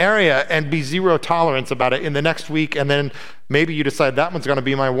one area and be zero tolerance about it in the next week, and then maybe you decide that one's going to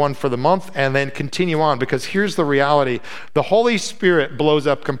be my one for the month, and then continue on, because here's the reality. The Holy Spirit blows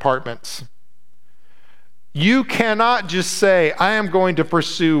up compartments. You cannot just say, I am going to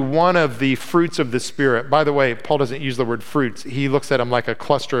pursue one of the fruits of the Spirit. By the way, Paul doesn't use the word fruits. He looks at them like a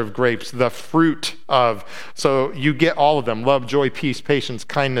cluster of grapes, the fruit of. So you get all of them: love, joy, peace, patience,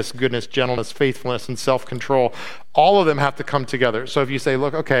 kindness, goodness, gentleness, faithfulness, and self-control. All of them have to come together. So if you say,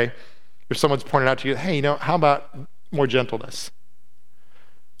 look, okay, if someone's pointed out to you, hey, how about more gentleness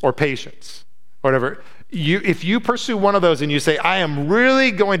or patience, or whatever. If you pursue one of those and you say, I am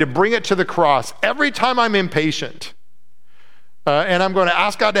really going to bring it to the cross every time I'm impatient, and I'm going to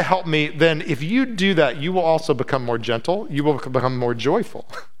ask God to help me, then if you do that, you will also become more gentle. You will become more joyful.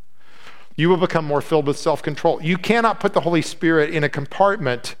 You will become more filled with self-control. You cannot put the Holy Spirit in a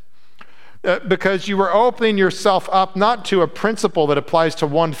compartment because you are opening yourself up not to a principle that applies to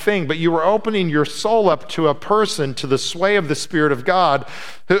one thing, but you are opening your soul up to a person, to the sway of the Spirit of God,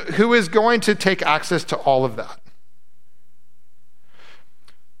 who is going to take access to all of that.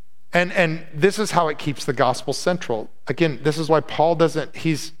 And this is how it keeps the gospel central. Again, this is why Paul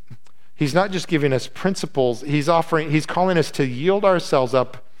he's not just giving us principles, he's calling us to yield ourselves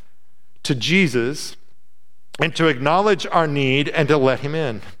up to Jesus and to acknowledge our need and to let him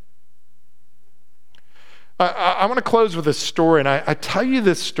in. I want to close with a story, and I tell you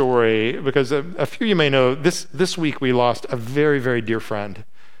this story because a few of you may know this week we lost a very, very dear friend,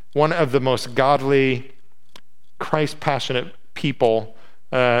 one of the most godly, Christ-passionate people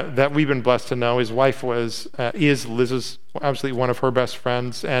that we've been blessed to know. His wife is Liz's, absolutely one of her best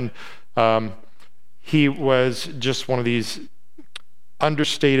friends, and he was just one of these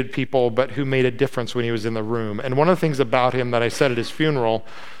understated people, but who made a difference when he was in the room. And one of the things about him that I said at his funeral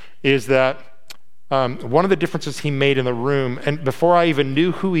is that one of the differences he made in the room, and before I even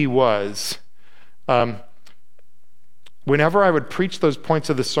knew who he was, whenever I would preach those points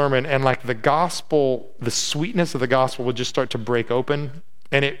of the sermon and like the gospel, the sweetness of the gospel would just start to break open.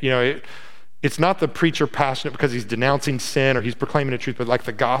 And it's not the preacher passionate because he's denouncing sin or he's proclaiming the truth, but like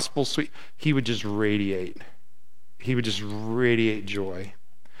the gospel sweet, he would just radiate. He would just radiate joy.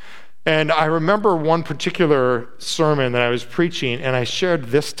 And I remember one particular sermon that I was preaching, and I shared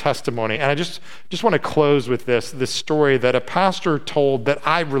this testimony. And I just want to close with this story that a pastor told that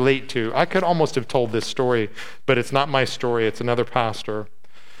I relate to. I could almost have told this story, but it's not my story. It's another pastor.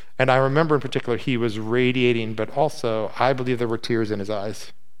 And I remember in particular, he was radiating, but also I believe there were tears in his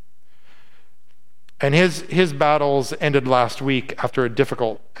eyes. And his battles ended last week after a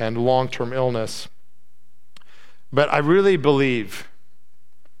difficult and long-term illness. But I really believe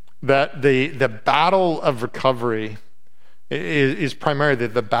that the battle of recovery is primarily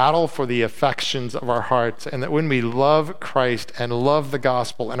the battle for the affections of our hearts, and that when we love Christ and love the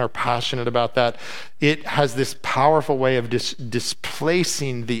gospel and are passionate about that, it has this powerful way of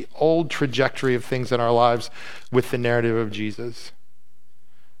displacing the old trajectory of things in our lives with the narrative of Jesus.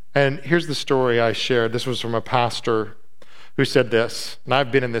 And here's the story I shared. This was from a pastor who said this, and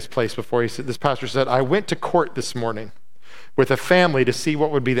I've been in this place before. This pastor said, I went to court this morning with a family to see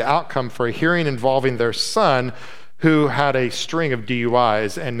what would be the outcome for a hearing involving their son who had a string of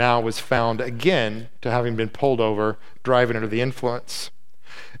DUIs and now was found again to having been pulled over driving under the influence.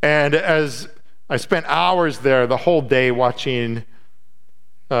 And as I spent hours there the whole day watching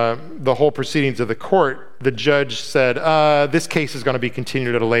the whole proceedings of the court, the judge said, this case is going to be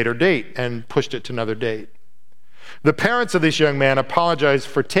continued at a later date, and pushed it to another date. The parents of this young man apologized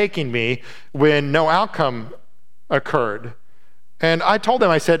for taking me when no outcome occurred. And I told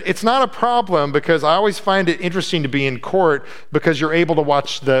them, I said, it's not a problem, because I always find it interesting to be in court because you're able to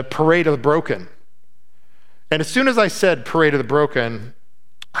watch the parade of the broken. And as soon as I said parade of the broken,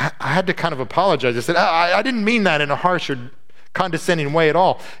 I had to kind of apologize. I said, I didn't mean that in a harsh or condescending way at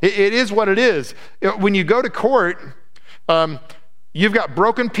all. It is what it is. When you go to court, you've got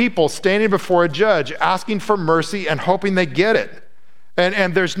broken people standing before a judge asking for mercy and hoping they get it.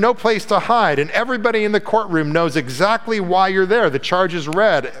 And there's no place to hide. And everybody in the courtroom knows exactly why you're there. The charge is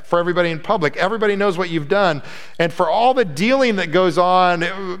read for everybody in public. Everybody knows what you've done. And for all the dealing that goes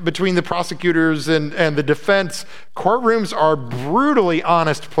on between the prosecutors and the defense, courtrooms are brutally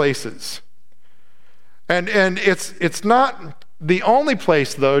honest places. And it's not the only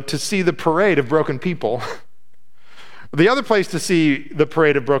place, though, to see the parade of broken people. The other place to see the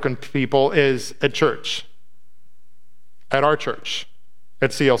parade of broken people is at church, at our church, at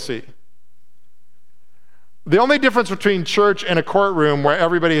CLC. The only difference between church and a courtroom where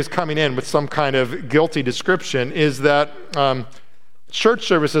everybody is coming in with some kind of guilty description is that church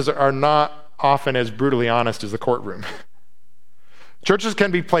services are not often as brutally honest as the courtroom. Churches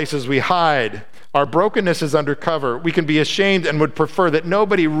can be places we hide. Our brokenness is undercover. We can be ashamed and would prefer that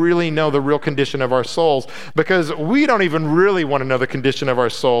nobody really know the real condition of our souls, because we don't even really want to know the condition of our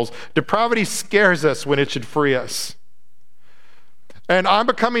souls. Depravity scares us when it should free us. And I'm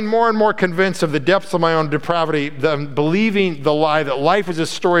becoming more and more convinced of the depths of my own depravity, believing the lie that life is a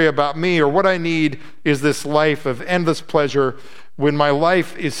story about me, or what I need is this life of endless pleasure, when my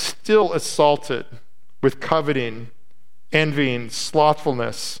life is still assaulted with coveting, envying,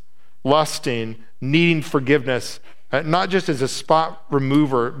 slothfulness, lusting, needing forgiveness, not just as a spot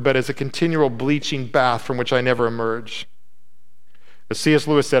remover, but as a continual bleaching bath from which I never emerge. As C.S.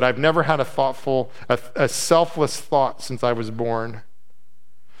 Lewis said, I've never had a selfless thought since I was born.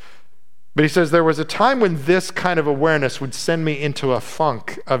 But he says, there was a time when this kind of awareness would send me into a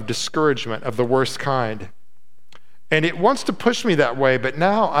funk of discouragement of the worst kind. And it wants to push me that way, but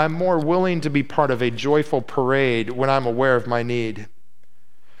now I'm more willing to be part of a joyful parade when I'm aware of my need.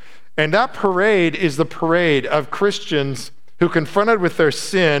 And that parade is the parade of Christians who, confronted with their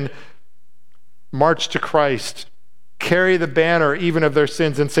sin, march to Christ, carry the banner even of their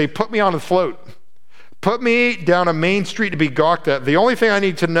sins, and say, put me on the float. Put me down a main street to be gawked at. The only thing I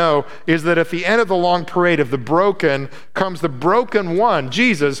need to know is that at the end of the long parade of the broken comes the broken one,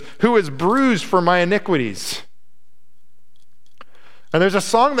 Jesus, who is bruised for my iniquities. And there's a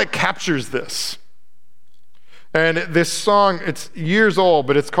song that captures this. And this song, it's years old,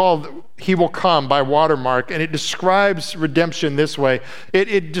 but it's called He Will Come by Watermark, and it describes redemption this way.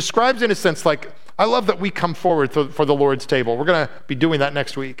 It describes, in a sense, like, I love that we come forward for the Lord's table. We're going to be doing that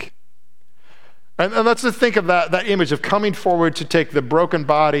next week. And let's just think of that image of coming forward to take the broken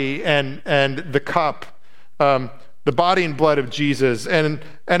body and the cup, the body and blood of Jesus. And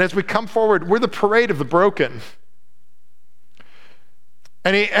as we come forward, we're the parade of the broken.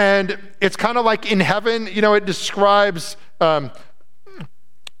 And it's kind of like in heaven, it describes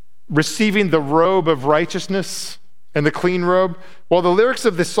receiving the robe of righteousness and the clean robe. Well, the lyrics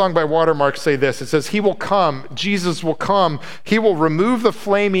of this song by Watermark say this. It says, He will come, Jesus will come. He will remove the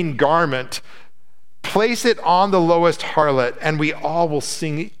flaming garment, place it on the lowest harlot, and we all will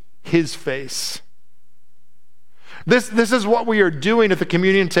sing His face. This is what we are doing at the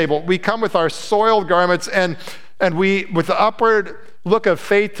communion table. We come with our soiled garments, and we, with the upward look of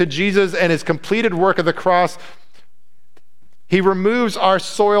faith to Jesus and His completed work of the cross, He removes our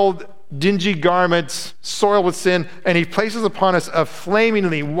soiled, dingy garments, soiled with sin, and He places upon us a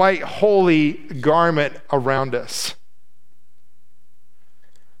flamingly white, holy garment around us.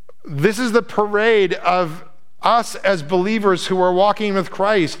 This is the parade of us as believers who are walking with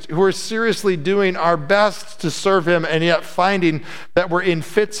Christ, who are seriously doing our best to serve Him, and yet finding that we're in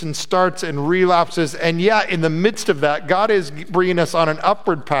fits and starts and relapses. And yet, in the midst of that, God is bringing us on an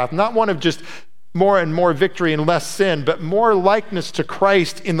upward path, not one of just more and more victory and less sin, but more likeness to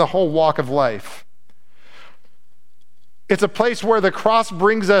Christ in the whole walk of life. It's a place where the cross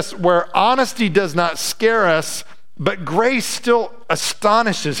brings us, where honesty does not scare us, but grace still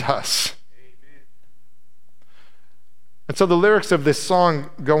astonishes us. And so the lyrics of this song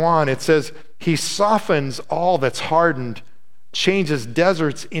go on. It says, He softens all that's hardened, changes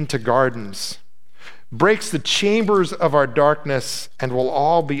deserts into gardens, breaks the chambers of our darkness, and we'll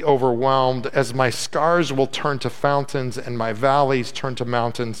all be overwhelmed as my scars will turn to fountains and my valleys turn to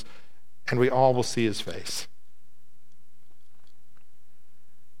mountains, and we all will see his face.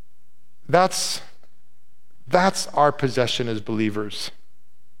 That's our possession as believers.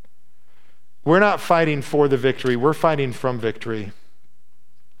 We're not fighting for the victory, we're fighting from victory.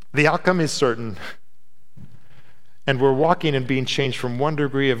 The outcome is certain. And we're walking and being changed from one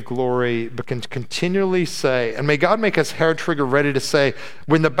degree of glory, but can continually say, and may God make us hair trigger ready to say,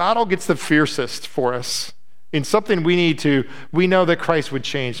 when the battle gets the fiercest for us, in something we know that Christ would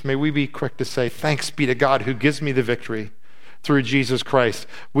change, may we be quick to say, thanks be to God who gives me the victory through Jesus Christ.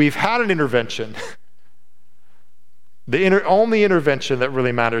 We've had an intervention. The only intervention that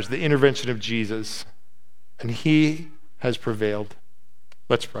really matters, the intervention of Jesus. And he has prevailed.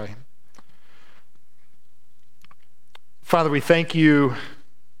 Let's pray. Father, we thank you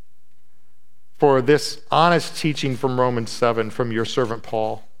for this honest teaching from Romans 7 from your servant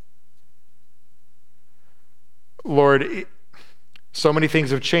Paul. Lord, so many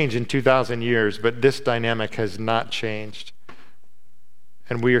things have changed in 2,000 years, but this dynamic has not changed.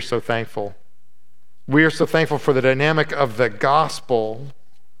 And we are so thankful. We are so thankful for the dynamic of the gospel,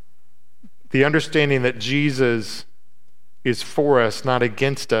 the understanding that Jesus is for us, not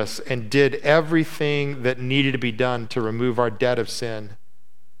against us, and did everything that needed to be done to remove our debt of sin,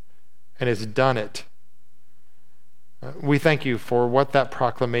 and has done it. We thank you for what that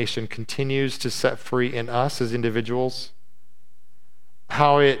proclamation continues to set free in us as individuals,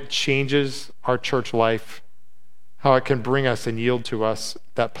 how it changes our church life, how it can bring us and yield to us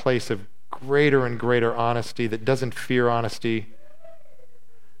that place of greater and greater honesty that doesn't fear honesty,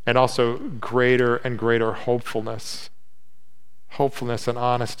 and also greater and greater hopefulness and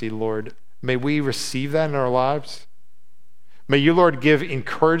honesty, Lord. May we receive that in our lives. May you, Lord, give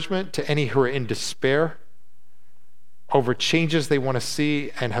encouragement to any who are in despair over changes they want to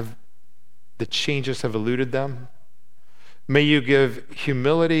see and the changes have eluded them. May you give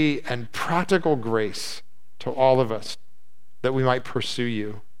humility and practical grace to all of us that we might pursue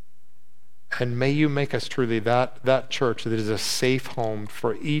you. And may you make us truly that church that is a safe home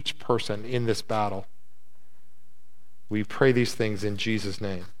for each person in this battle. We pray these things in Jesus'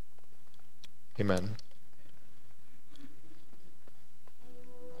 name. Amen.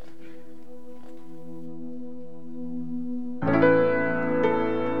 I'm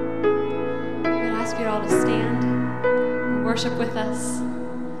going to ask you all to stand and worship with us.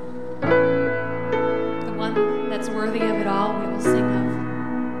 The one that's worthy of it all, we will sing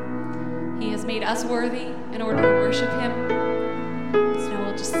of. He has made us worthy in order to worship him. So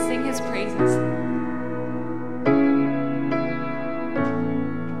we'll just sing his praises.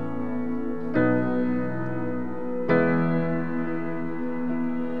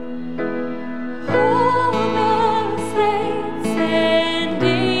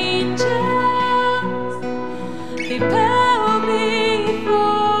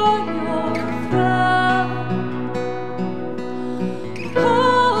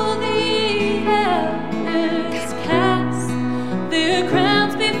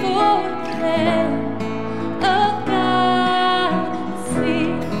 Crowns before them.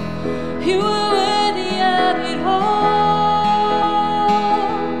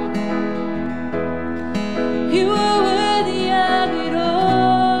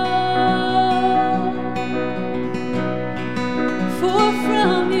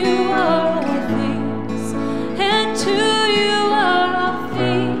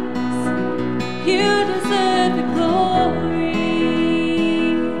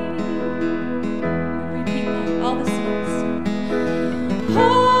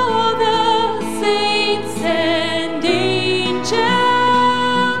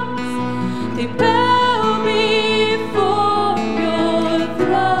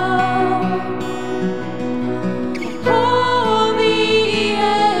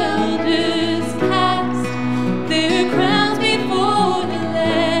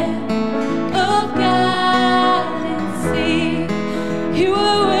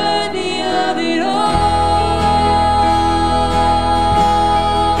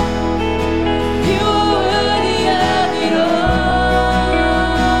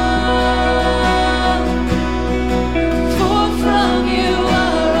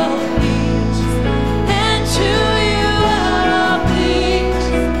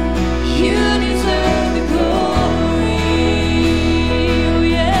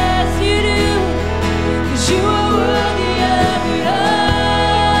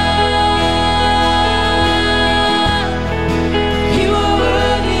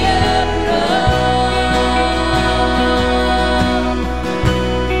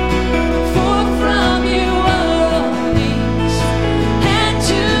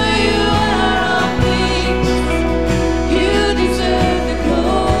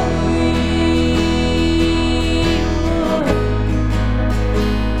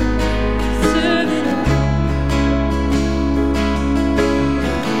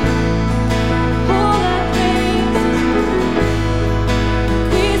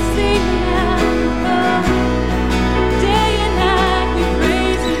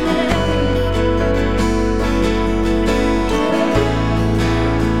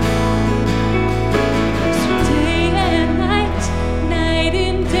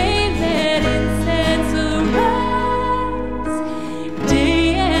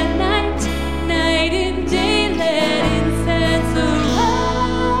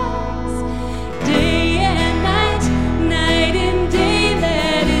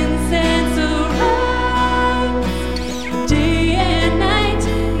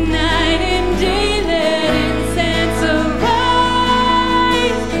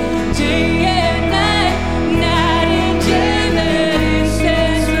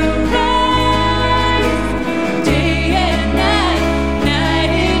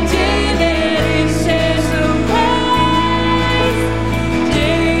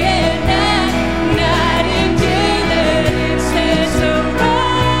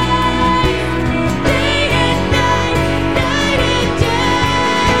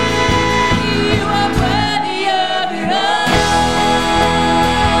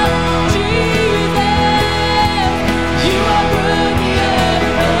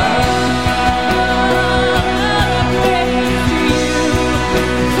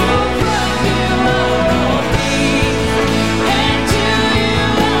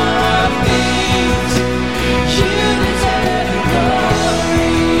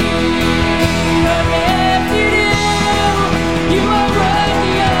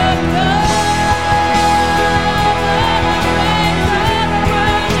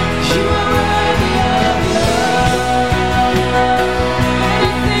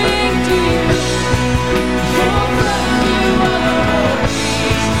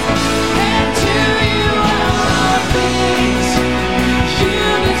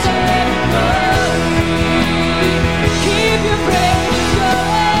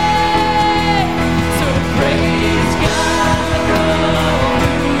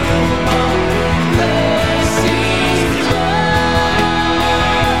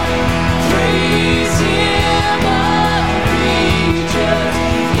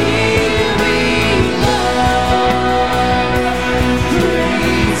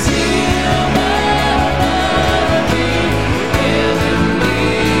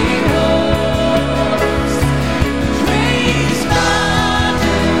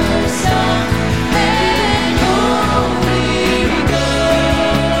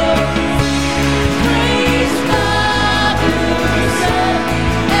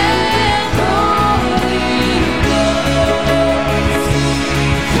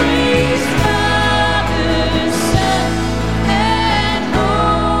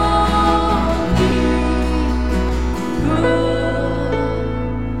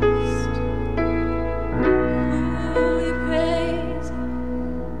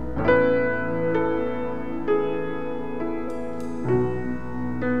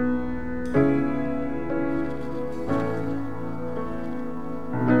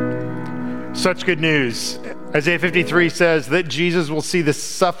 Such good news. Isaiah 53 says that Jesus will see the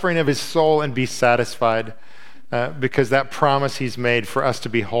suffering of his soul and be satisfied because that promise he's made for us to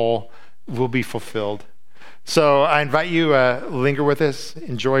be whole will be fulfilled. So I invite you linger with us,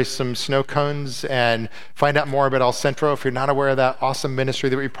 enjoy some snow cones, and find out more about El Centro. If you're not aware of that awesome ministry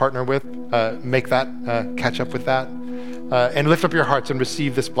that we partner with, make that, catch up with that. And lift up your hearts and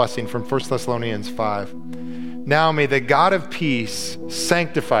receive this blessing from 1 Thessalonians 5. Now may the God of peace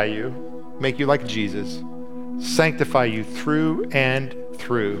sanctify you, make you like Jesus, sanctify you through and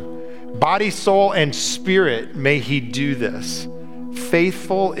through. Body, soul, and spirit, may he do this.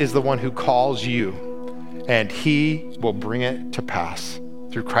 Faithful is the one who calls you, and he will bring it to pass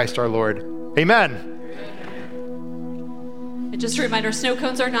through Christ our Lord. Amen. And just a reminder, snow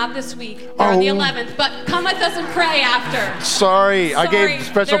cones are not this week. They're on the 11th, but come with us and pray after. Sorry, I gave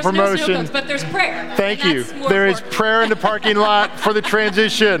special there's promotion. No snow cones, but there's prayer. Thank you. There is prayer in the parking lot for the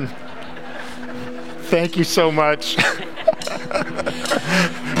transition. Thank you so much.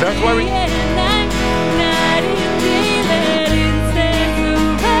 That's why we...